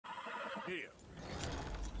Here.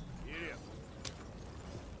 Here.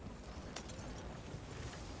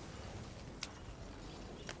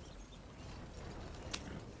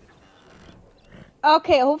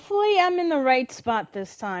 Okay, hopefully I'm in the right spot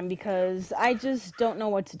this time because I just don't know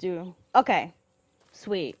what to do. Okay,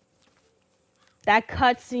 sweet. That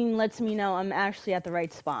cutscene lets me know I'm actually at the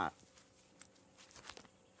right spot.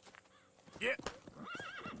 Yeah.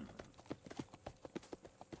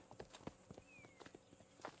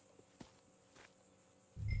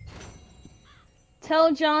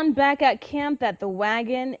 Tell John back at camp that the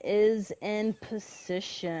wagon is in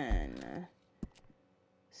position.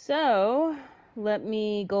 So, let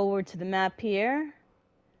me go over to the map here.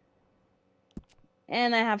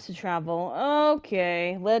 And I have to travel.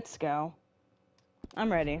 Okay, let's go. I'm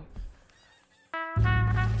ready.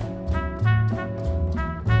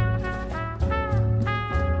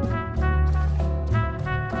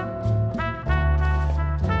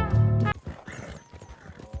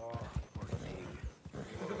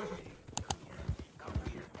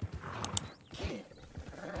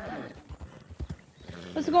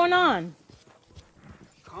 What's going on?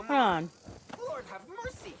 Come Hold on. Lord have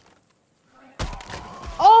mercy.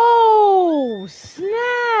 Oh,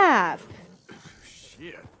 snap!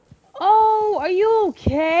 Shit. Oh, are you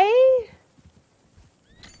okay?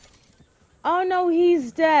 Oh no,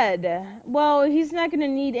 he's dead. Well, he's not gonna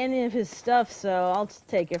need any of his stuff, so I'll just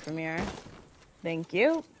take it from here. Thank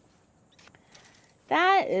you.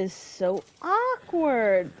 That is so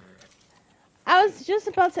awkward. I was just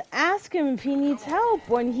about to ask him if he needs help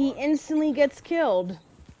when he instantly gets killed.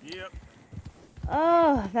 Yep.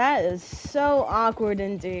 Oh, that is so awkward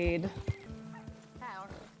indeed. Howard.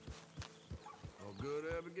 All good,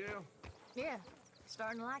 Abigail? Yeah,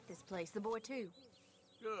 starting to like this place. The boy too.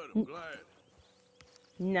 Good, I'm glad.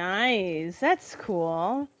 Nice, that's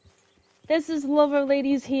cool. This is Lover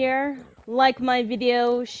Ladies here. Like my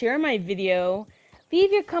video, share my video,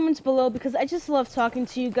 leave your comments below because I just love talking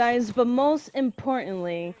to you guys, but most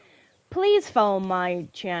importantly, please follow my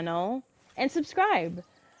channel and subscribe.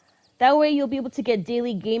 That way you'll be able to get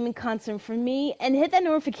daily gaming content from me and hit that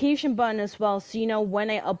notification button as well so you know when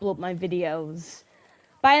I upload my videos.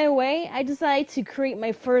 By the way, I decided to create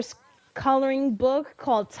my first coloring book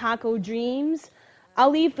called Taco Dreams. I'll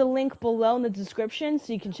leave the link below in the description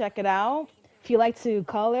so you can check it out. If you like to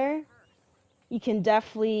color, you can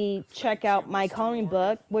definitely check out my coloring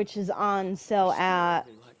book, which is on sale at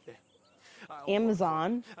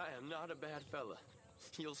Amazon. I am not a bad fella.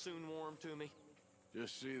 You'll soon warm to me.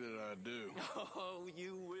 Just see that I do. Oh,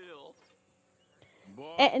 you will.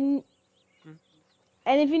 Boy, And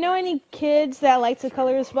if you know any kids that like to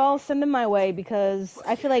color as well, send them my way because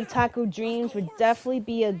I feel like Taco Dreams would definitely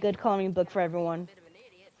be a good coloring book for everyone. Bit of an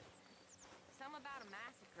idiot. Some about a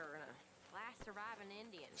massacre and a last surviving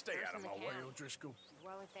Indian. stay out of cursing my the way, county. O'Driscoll.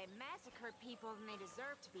 Well, if they massacred people, then they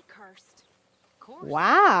deserve to be cursed. Of course.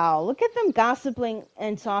 Wow, look at them gossiping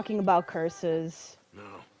and talking about curses. No,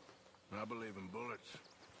 I believe in bullets,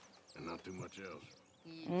 and not too much else.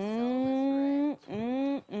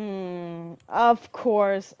 Of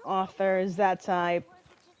course, Arthur is that type.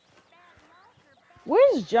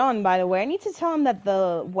 Where's John, by the way? I need to tell him that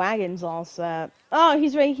the wagon's all set. Oh,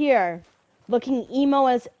 he's right here. Looking emo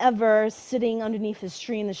as ever, sitting underneath his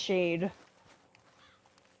tree in the shade.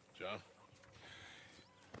 John?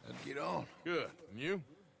 Let's get on. Good. And you?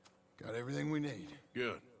 Got everything we need.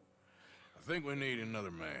 Good. I think we need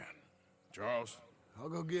another man. Charles? I'll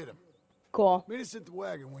go get him. Cool. Meet us at the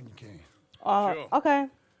wagon when you can. Sure. Okay.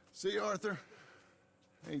 See, Arthur?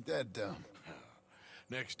 Ain't that dumb.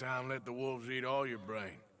 Next time, let the wolves eat all your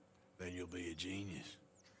brain. Then you'll be a genius.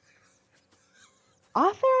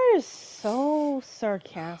 Arthur is so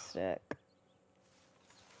sarcastic.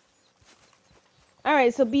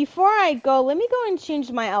 Alright, so before I go, let me go and change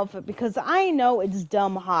my outfit because I know it's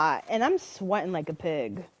dumb hot and I'm sweating like a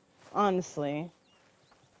pig. Honestly.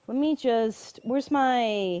 Let me just... Where's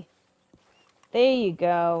my... There you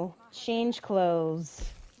go. Change clothes.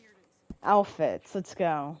 Outfits. Let's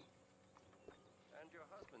go.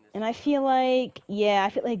 And I feel like... Yeah, I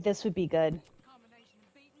feel like this would be good.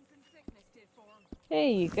 There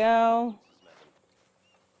you go.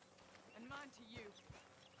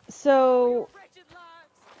 So...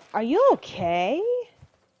 Are you okay?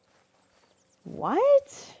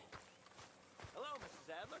 What? Hello,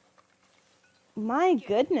 Mrs. Adler. My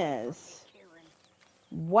goodness.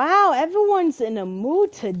 Wow, everyone's in a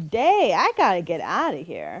mood today. I gotta get out of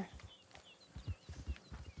here.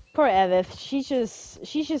 Poor Edith. She's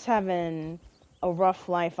just having a rough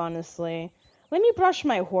life, honestly. Let me brush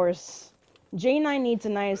my horse. J9 needs a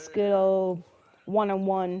nice good old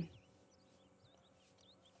one-on-one.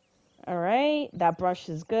 Alright. right. That brush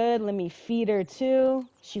is good. Let me feed her too.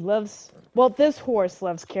 She loves, well, this horse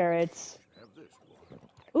loves carrots. Have this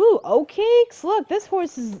one. Ooh, oat cakes. Look, this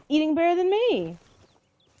horse is eating better than me.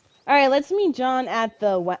 All right, let's meet John at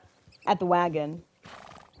the wagon.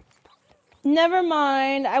 Never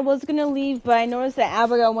mind. I was gonna leave, but I noticed that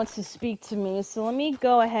Abigail wants to speak to me, so let me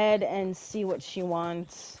go ahead and see what she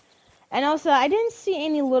wants. And also, I didn't see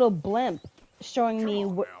any little blimp showing me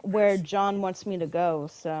where John wants me to go,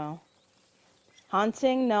 so.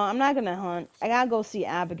 Hunting? No, I'm not gonna hunt. I gotta go see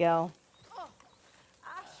Abigail.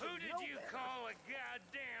 Who did you call a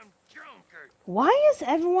goddamn drunkard? Why is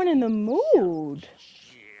everyone in the mood?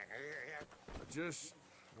 I just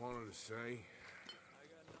wanted to say,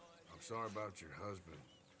 I'm sorry about your husband,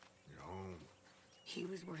 your home. He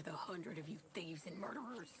was worth 100 of you thieves and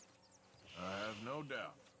murderers. I have no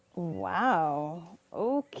doubt. Wow.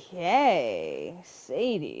 Okay.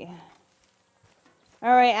 Sadie.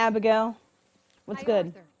 Alright, Abigail. What's Hey, good?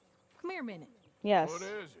 Arthur, come here a minute. Yes. What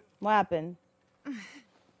is it? What happened?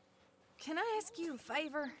 Can I ask you a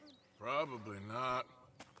favor? Probably not.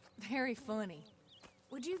 Very funny.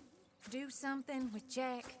 Would you do something with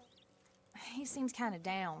Jack? He seems kind of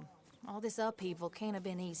down. All this upheaval can't have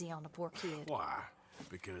been easy on the poor kid. Why?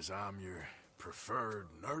 Because I'm your preferred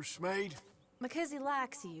nursemaid? Because he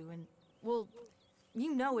likes you and, well,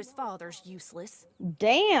 you know his father's useless.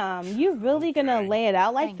 Damn, you really gonna Okay. lay it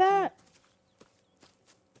out like Thank you. that?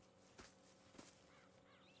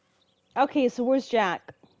 Okay, so where's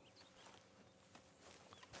Jack?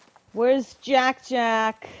 Where's Jack?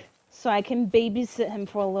 So I can babysit him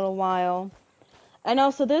for a little while. And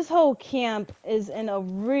also, this whole camp is in a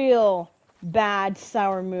real bad,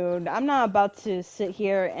 sour mood. I'm not about to sit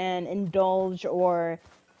here and indulge or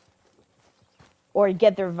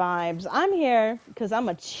get their vibes. I'm here because I'm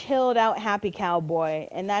a chilled out, happy cowboy.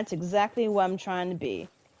 And that's exactly what I'm trying to be.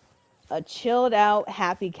 A chilled out,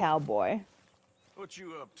 happy cowboy. What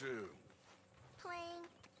you up to?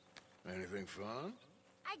 Playing, Anything fun?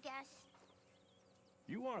 I guess.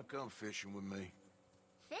 You want to come fishing with me?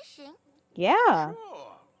 Fishing? Yeah.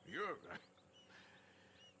 Sure. You're...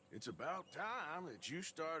 It's about time that you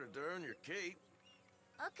started to earn your keep.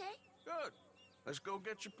 Okay, Good. Let's go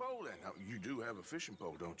get your pole then. Now, you do have a fishing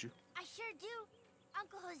pole, don't you? I sure do.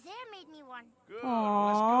 Uncle Jose made me one. Good. Aww,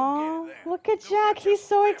 Let's go get it then. look at Go Jack. get your He's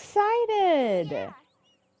so fish. excited. Yeah.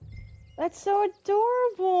 That's so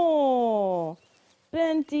adorable.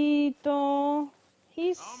 Bendito.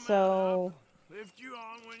 He's I'll mount so... up, lift you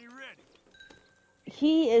on when you're ready.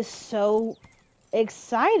 He is so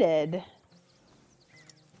excited.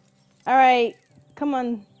 Alright, come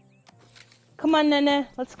on. Come on, Nene.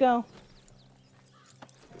 Let's go.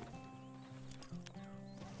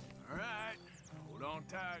 All right. Hold on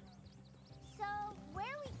tight. So, where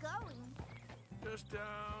are we going? Just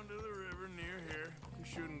down to the river near here. You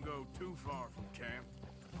shouldn't go too far from camp.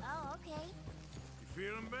 Oh, okay. You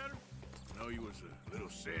feeling better? I know you was a little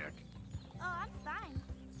sick. Oh, I'm fine.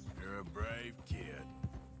 You're a brave kid.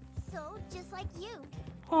 So, just like you.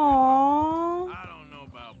 Aww. I don't know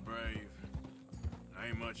about brave. I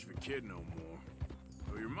ain't much of a kid no more.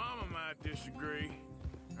 Though your mama might disagree.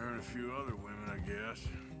 Her and a few other women, I guess.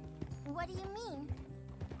 What do you mean?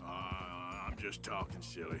 I'm just talking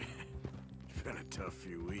silly. It's been a tough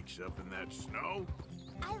few weeks up in that snow.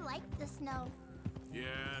 I like the snow.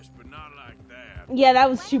 Yes, but not like that. Yeah, that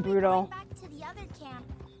was When too are we brutal. going back to the other camp?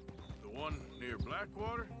 The one near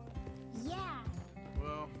Blackwater? Yeah.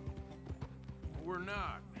 Well, we're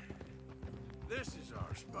not. This is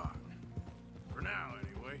our spot. For now,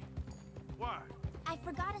 anyway. Why? I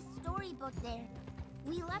forgot a storybook there.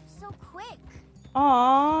 We left so quick.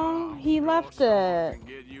 Aww, he Sure, left someone it. can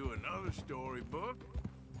get you another storybook.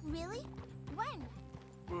 Really? When?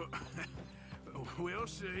 Well, we'll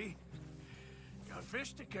see. Got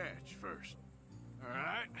fish to catch first. All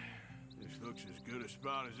right. This looks as good a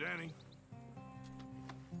spot as any.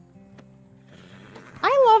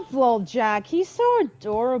 I love little Jack. He's so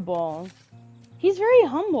adorable. He's very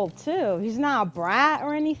humble, too. He's not a brat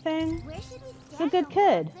or anything. Where should we a stand? good Uncle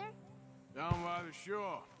kid. Arthur? Down by the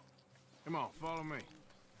shore. Come on, follow me.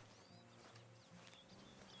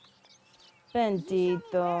 You show me where,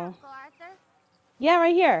 Bendito. Uncle Arthur. Yeah,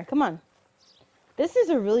 right here. Come on. This is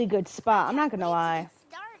a really good spot. I'm not Can't gonna wait to lie. get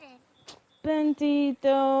started.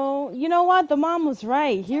 Bendito. You know what? The mom was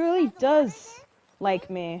right. He Just really by the water does there? like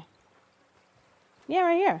me. Yeah,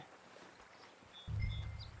 right here.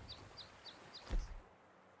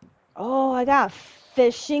 Oh, I got a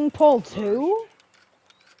fishing pole too?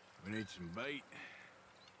 We need some bait.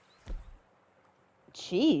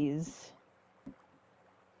 Jeez.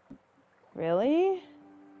 Really?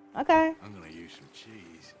 Okay. I'm gonna use some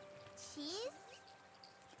cheese. cheese?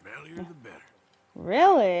 Smellier the better.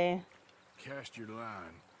 Really? Cast your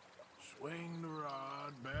line. Swing the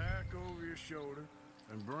rod back over your shoulder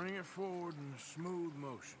and bring it forward in a smooth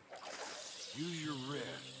motion. Use your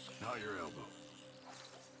wrist, not your elbow.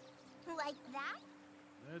 Like that?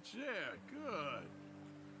 That's it. Good.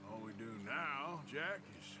 All we do now, Jack,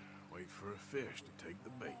 is wait for a fish to take the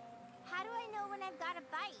bait. How do I know when I've got a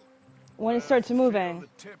bite? When it starts If you moving. feel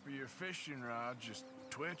the tip of your fishing rod just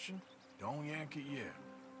twitching, don't yank it yet.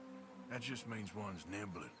 That just means one's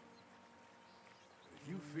nibbling. If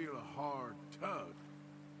you feel a hard tug,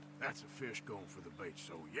 that's a fish going for the bait,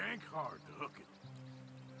 so yank hard to hook it.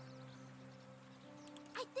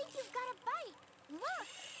 I think you've got a bite. Look,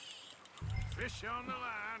 Fish on the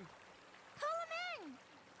line. pull him in.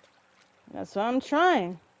 That's what I'm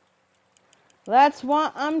trying. That's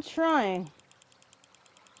what I'm trying.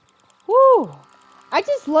 Woo! I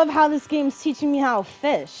just love how this game's teaching me how to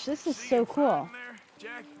fish. This is See so him cool. fighting there,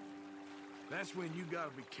 Jack? That's when you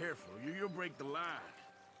gotta be careful. You'll break the line.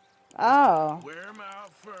 Oh, Wear him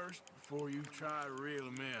out first before you try to reel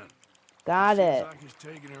him in. got it. Seems like he's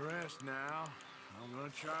taking a rest now. I'm gonna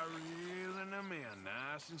try reeling him in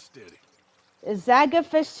nice and steady. Is that good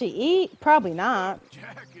fish to eat? Probably not.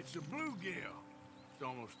 Jack, it's a bluegill. It's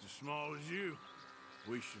almost as small as you.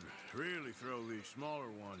 We should really throw these smaller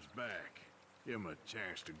ones back. Give them a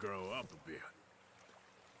chance to grow up a bit.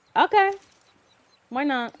 Okay. Why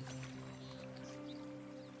not?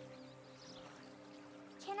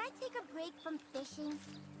 Can I take a break from fishing?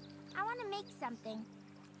 I want to make something.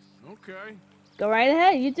 Okay. Go right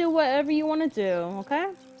ahead. You do whatever you want to do,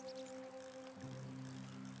 okay?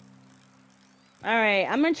 Alright,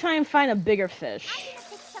 I'm gonna try and find a bigger I'm fish. gonna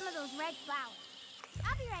pick some of those red flowers.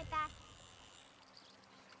 I'll be right back.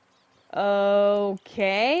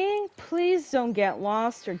 Okay. Please don't get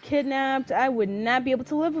lost or kidnapped. I would not be able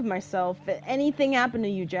to live with myself if anything happened to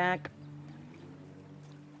you, Jack.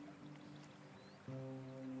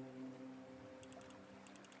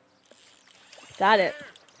 Got it.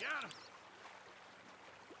 There, got him.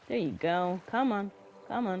 There you go. Come on.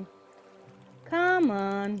 Come on. Come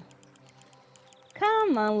on.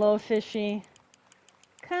 Come on, little fishy.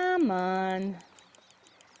 Come on.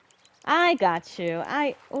 I got you.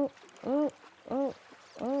 Oh, oh, oh,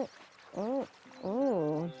 oh, oh,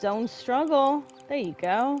 oh. Don't struggle. There you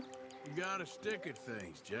go. You gotta stick at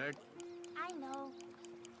things, Jack. I know.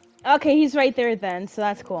 Okay, he's right there then, so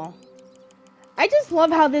that's cool. I just love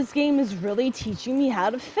how this game is really teaching me how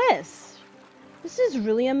to fish. This is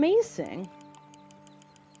really amazing.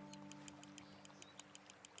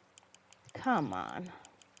 Come on.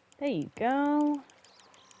 There you go.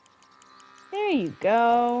 There you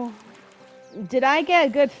go. Did I get a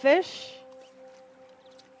good fish?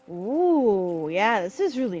 Ooh, yeah, this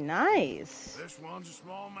is really nice. This one's a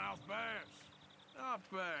smallmouth bass. Not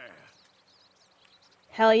bad.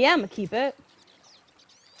 Hell yeah, I'm gonna keep it.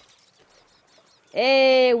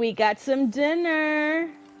 Hey, we got some dinner.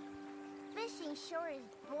 Fishing sure is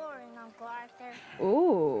boring, Uncle Arthur.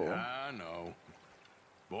 Ooh. I know.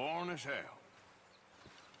 Boring as hell.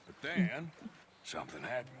 But then, something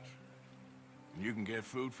happens. And you can get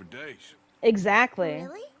food for days, Exactly.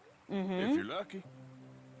 Really? if you're lucky.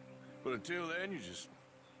 But until then, you just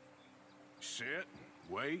sit,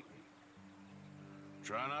 wait,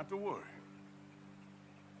 try not to worry.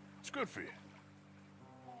 It's good for you,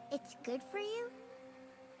 It's good for you?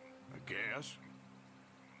 I guess.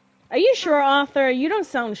 Are you sure, Arthur? You don't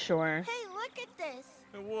sound sure. Hey, look at this.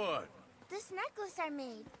 And what? This necklace I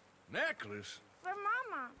made Necklace? for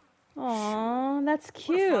Mama. Aw, that's What a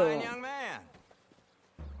cute. fine young man.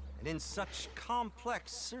 And in such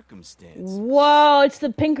complex circumstances. Whoa, it's the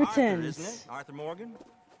Arthur, Pinkertons. isn't it? Arthur Morgan?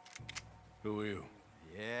 Who are you?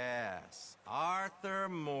 Yes, Arthur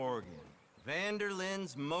Morgan.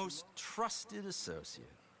 Vanderlyn's most trusted associate.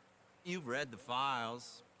 You've read the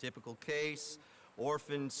files. Typical case.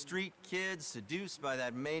 Orphaned street kid seduced by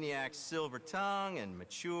that maniac's silver tongue and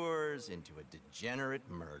matures into a degenerate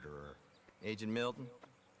murderer. Agent Milton?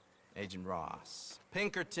 Agent Ross.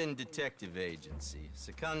 Pinkerton Detective Agency,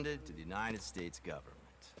 seconded to the United States government.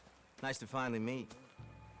 Nice to finally meet.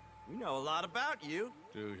 We know a lot about you.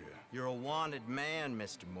 Do you? You're a wanted man,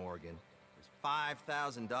 Mr. Morgan. There's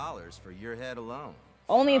 $5,000 for your head alone.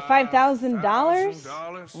 Only $5,000?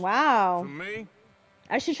 $5,000? Wow. For me?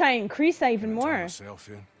 I should try and increase that even Can I turn more. myself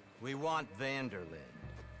in? We want Vanderlyn.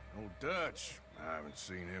 Old Dutch. I haven't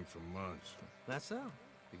seen him for months. That's so.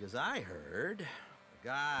 Because I heard a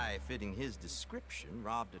guy fitting his description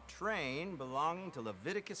robbed a train belonging to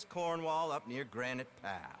Leviticus Cornwall up near Granite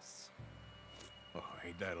Pass. Oh,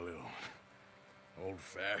 ain't that a little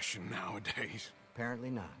old-fashioned nowadays? Apparently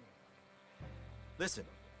not. Listen.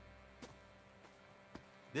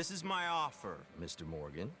 This is my offer, Mr.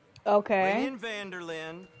 Morgan. Okay. Bring in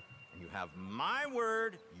Vanderlyn, and you have my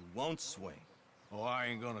word you won't swing. Oh, I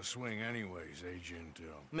ain't gonna swing anyways, Agent,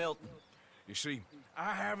 Milton. You see,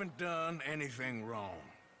 I haven't done anything wrong,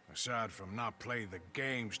 aside from not play the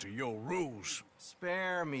games to your rules.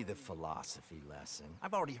 Spare me the philosophy lesson.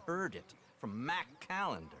 I've already heard it from Mac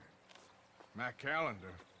Callender. Matt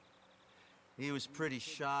Callender. He was pretty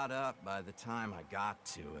shot up by the time I got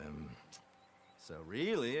to him. So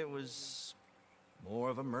really, it was more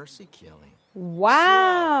of a mercy killing.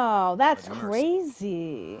 Wow, that's Mercy.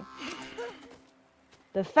 crazy.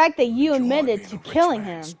 The fact that you Enjoy admitted being to a rich killing him.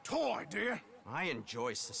 man's toy, dear. I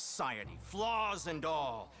enjoy society, flaws and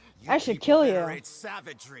all. I should people kill you. venerate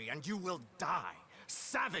savagery, and you will die.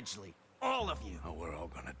 Savagely. All of you. Oh, we're all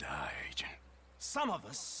gonna die, Agent. Some of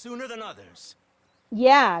us sooner than others.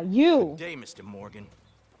 Yeah, you. Good day, Mr. Morgan.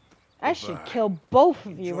 I should Goodbye. kill both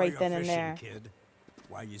of you Enjoy right your then and fishing, there. kid,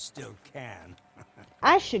 while you still can.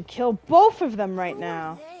 I should kill both of them right Who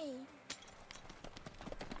now. are they?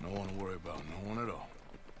 No one to worry about, no one at all.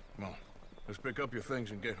 Come on, let's pick up your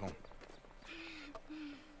things and get home.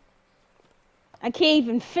 I can't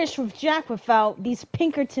even fish with Jack without these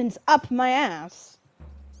Pinkertons up my ass.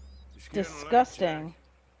 It's getting late, Disgusting. Jack.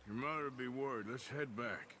 Your mother'll be worried. Let's head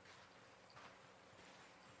back.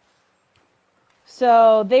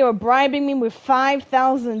 So they were bribing me with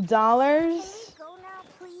 $5,000. Can we go now,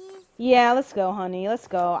 please? Yeah, let's go, honey. Let's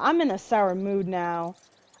go. I'm in a sour mood now.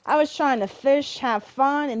 I was trying to fish, have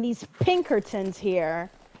fun, and these Pinkertons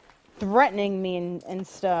here threatening me and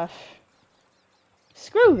stuff.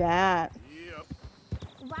 Screw that. Yep,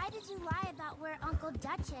 Why did you lie about where Uncle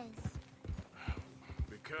Dutch is?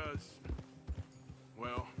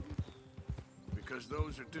 because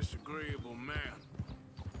those are disagreeable men.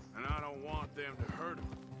 And I don't want them to hurt him.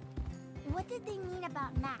 What did they mean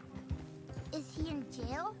about Mac? Is he in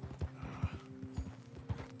jail?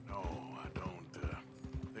 No, I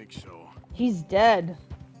don't think so. He's dead.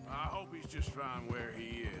 I hope he's just fine where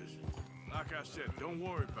he is. Like I said, don't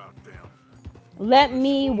worry about them. Let It's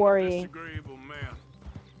me full of worry. Disagreeable men.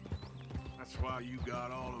 That's why you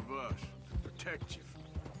got all of us to protect you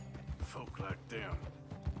from folk like them.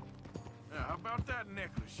 Now, how about that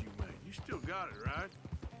necklace you made? You still got it, right?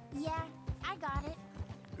 Yeah, I got it.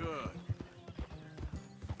 Good.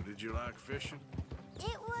 But did you like fishing?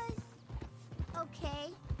 It was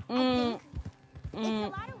okay, I Mm, think. It's a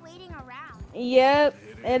lot of waiting around. Yep,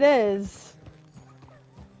 it is.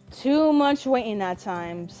 Too much waiting at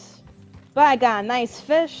times. But I got a nice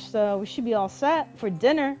fish, so we should be all set for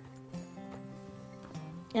dinner.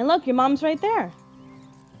 And look, your mom's right there.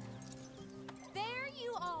 There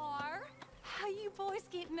you are. How you boys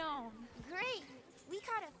getting on? Great. We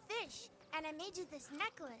caught a fish, and I made you this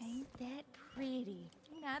necklace. Ain't that pretty?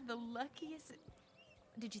 Not the luckiest.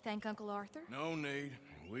 Did you thank Uncle Arthur? No need.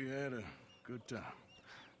 We had a good time.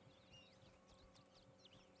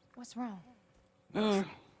 What's wrong? Nothing.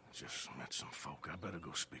 Just met some folk. I better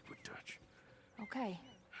go speak with Dutch. Okay.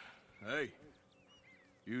 Hey,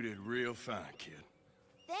 you did real fine, kid.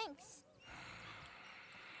 Thanks.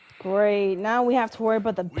 Great, now we have to worry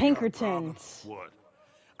about the We got a problem. Pinkertons. What?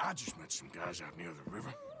 I just met some guys out near the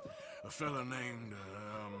river. A fella named,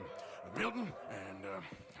 Milton, and,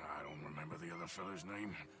 I don't remember the other fella's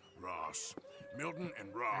name. Ross. Milton and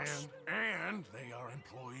Ross. And they are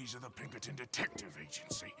employees of the Pinkerton Detective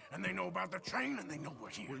Agency. And they know about the train, and they know we're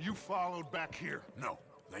here. Were you followed back here? No,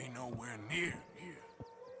 they know we're near here.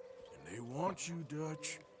 And they want you,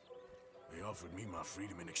 Dutch. They offered me my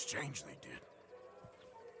freedom in exchange, they did.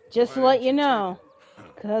 Just to Why let didn't you you know,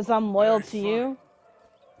 because I'm loyal Very to funny. you.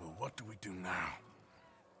 Well, what do we do now?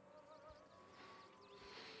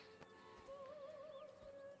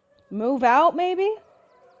 Move out, maybe?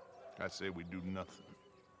 I say we do nothing.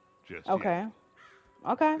 Just Okay.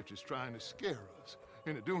 Okay. They're just trying to scare us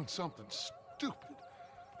into doing something stupid.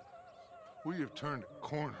 We have turned a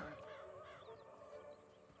corner.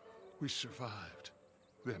 We survived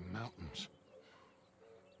them mountains.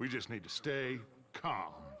 We just need to stay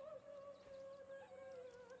calm.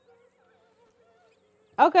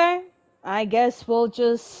 Okay. I guess we'll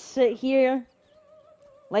just sit here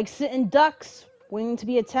like sitting ducks, waiting to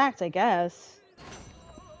be attacked, I guess.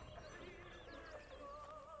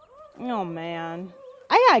 Oh, man.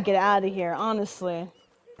 I gotta get out of here, honestly.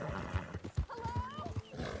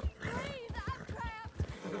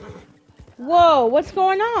 Whoa, what's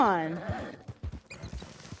going on?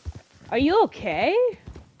 Are you okay?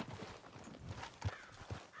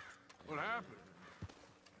 What happened?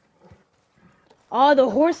 Oh, the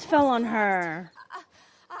horse fell on her.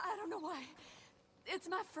 I don't know why. It's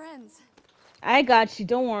my friends. I got you.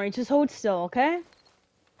 Don't worry. Just hold still, okay?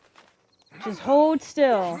 Just hold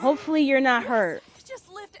still. Hopefully you're not hurt.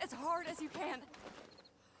 Just lift as hard as you can.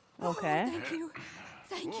 Okay. Oh, thank you.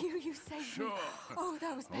 Thank you. You saved me. Sure. Oh,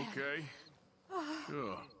 that was bad. Okay.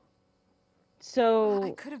 Sure. So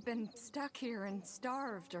I could have been stuck here and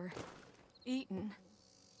starved or eaten.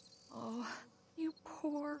 Oh, you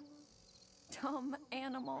poor, dumb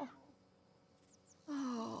animal.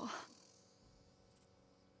 Oh.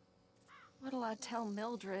 What'll I tell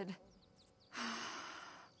Mildred?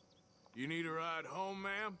 You need a ride home,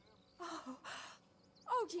 ma'am?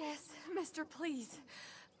 Oh, yes, mister, please.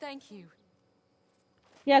 Thank you.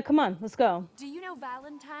 yeah, come on, let's go. Do you know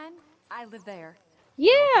Valentine? I live there.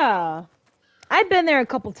 Yeah, I've been there a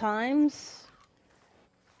couple times.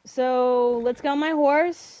 So let's get on my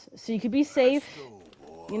horse so you could be safe,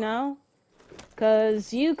 you know?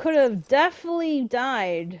 Because you could have definitely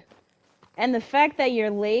died. And the fact that your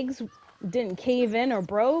legs didn't cave in or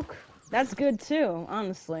broke, that's good too,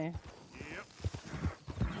 honestly.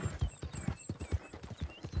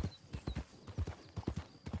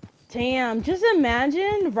 Damn, just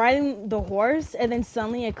imagine riding the horse and then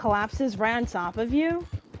suddenly it collapses right on top of you.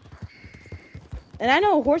 And I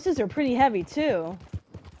know horses are pretty heavy too.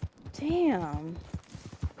 Damn.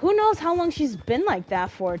 Who knows how long she's been like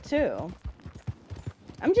that for too.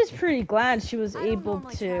 I'm just pretty glad she was able I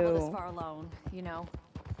don't travel this to far alone, you know.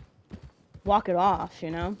 walk it off,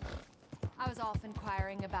 you know? I was off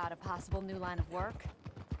inquiring about a possible new line of work.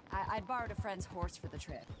 I'd borrowed a friend's horse for the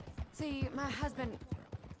trip. See, my husband...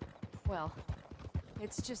 Well,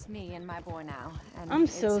 it's just me and my boy now, and I'm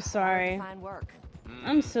it's so hard sorry. to find work.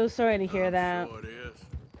 I'm so sorry to hear I'm that. sure it is.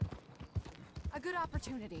 A good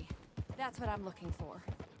opportunity. That's what I'm looking for.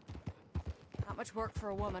 Not much work for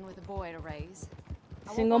a woman with a boy to raise.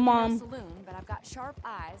 I Single won't work in mom. no saloon, but I've got sharp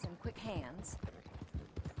eyes and quick hands.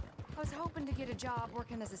 I was hoping to get a job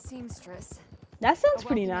working as a seamstress. That sounds A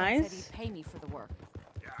pretty wealthy man nice. said he'd pay me for the work.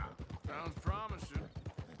 Yeah, sounds promising.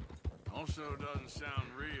 Also doesn't sound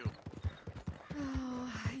real.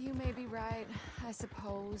 Oh, you may be right, I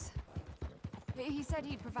suppose. He said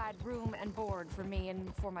he'd provide room and board for me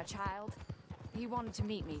and for my child. He wanted to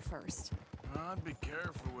meet me first. I'd be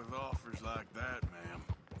careful with offers like that, ma'am.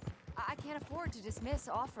 I can't afford to dismiss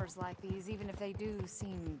offers like these, even if they do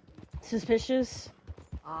seem Suspicious?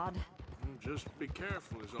 odd. Just be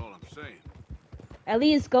careful is all I'm saying. At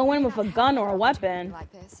least go in with a Not gun having or a an opportunity weapon.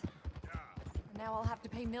 like this. And now I'll have to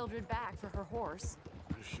pay Mildred back for her horse.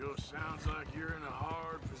 It sure sounds like you're in a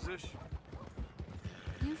hard position.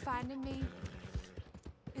 You finding me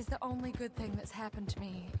is the only good thing that's happened to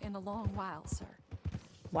me in a long while, sir.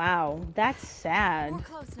 Wow, that's sad. We're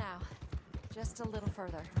close now. Just a little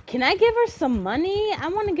further. Can I give her some money? I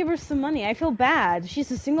want to give her some money. I feel bad.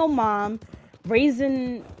 She's a single mom,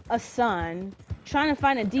 raising a son, trying to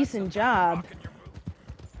find a decent job.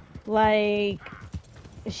 Like,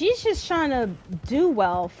 she's just trying to do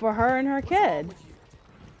well for her and her kid.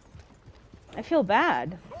 I feel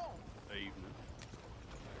bad.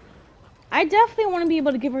 I definitely want to be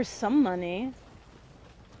able to give her some money.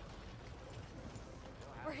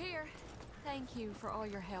 We're here. Thank you for all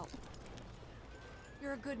your help.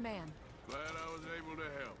 You're a good man. Glad I was able to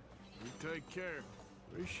help. You take care.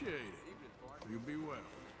 Appreciate it. You be well.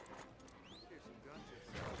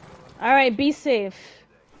 Alright, be safe.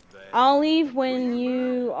 I'll leave when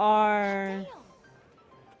you are...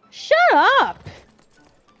 Shut up!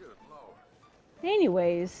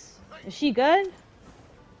 Anyways, is she good?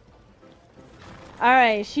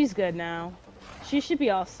 Alright, she's good now. She should be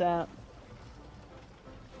all set.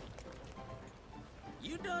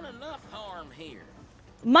 You done enough harm here.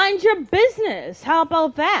 Mind your business! How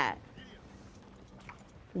about that?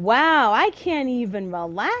 Wow, I can't even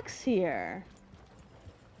relax here.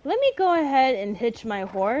 Let me go ahead and hitch my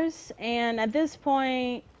horse, and at this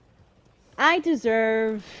point, I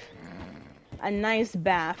deserve a nice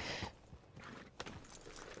bath.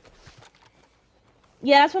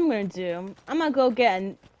 Yeah, that's what I'm gonna do. I'm gonna go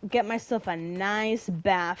get myself a nice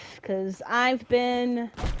bath, cause I've been...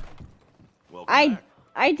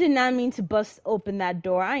 I did not mean to bust open that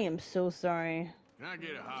door. I am so sorry. Can I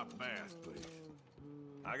get a hot bath, please?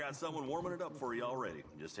 I got someone warming it up for you already.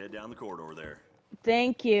 Just head down the corridor there.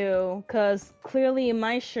 Thank you, cause clearly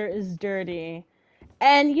my shirt is dirty.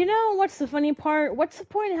 And you know what's the funny part? What's the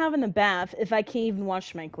point of having a bath if I can't even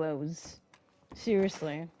wash my clothes?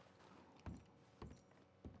 Seriously.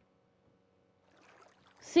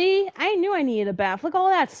 See? I knew I needed a bath. Look at all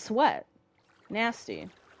that sweat. Nasty.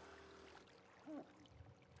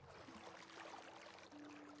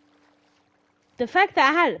 The fact that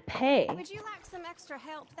I had to pay. Would you like some extra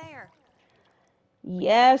help there?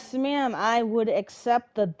 Yes, ma'am. I would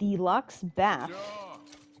accept the deluxe bath. Sure.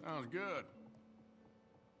 Sounds good.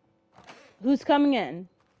 Who's coming in?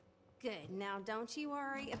 Good. Now don't you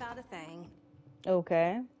worry about a thing.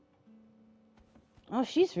 Okay. Oh,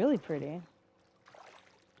 she's really pretty.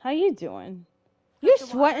 How you doing? You're The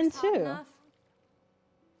water's sweating hot too. enough?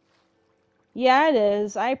 Yeah, it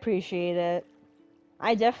is. I appreciate it.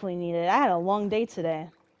 I definitely need it. I had a long day today.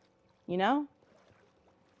 You know?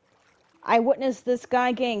 I witnessed this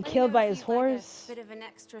guy getting Let me killed know by if his you'd like horse. a bit of an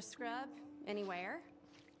extra scrub anywhere.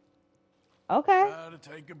 Okay. Gotta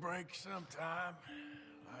take a break sometime.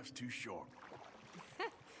 Life's too short.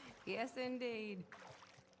 Yes, indeed.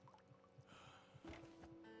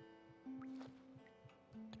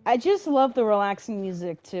 I just love the relaxing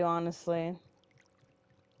music too, honestly.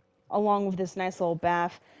 Along with this nice little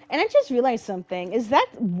bath. And I just realized something. Is that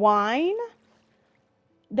wine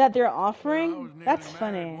that they're I was offering? nearly That's married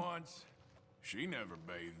funny. once. She never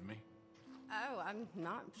bathed me. Oh, I'm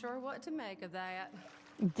not sure what to make of that.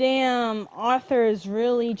 Damn, Arthur is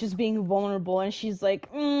really just being vulnerable, and she's like,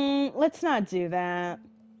 let's not do that.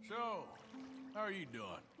 So, how are you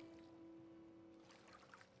doing?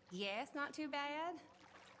 Yes, not too bad.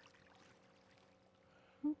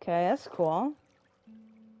 Okay, that's cool.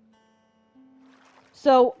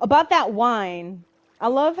 So, about that wine, I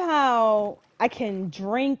love how I can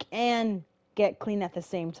drink and get clean at the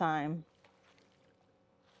same time.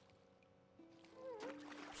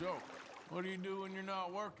 So, what do you do when you're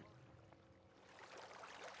not working?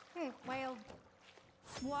 Well,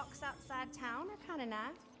 walks outside town are kind of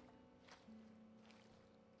nice.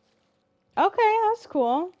 Okay, that's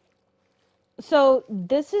cool. So,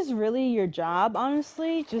 this is really your job,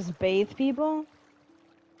 honestly? Just bathe people?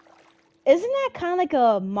 Isn't that kind of like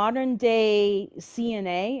a modern day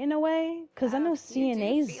CNA in a way? Because I know You do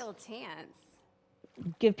CNAs feel tense.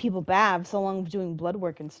 give people baths along with doing blood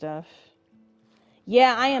work and stuff.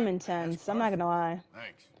 Yeah, I am intense. I'm not gonna lie.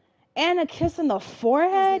 Thanks. And a kiss on the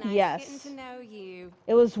It was forehead? nice Yes. getting to know you.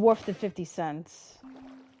 It was worth the 50 cents.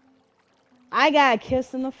 I got a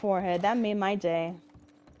kiss on the forehead. That made my day.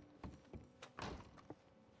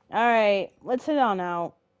 Alright, let's head on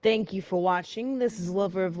out. Thank you for watching. This is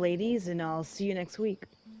Lover of Ladies, and I'll see you next week.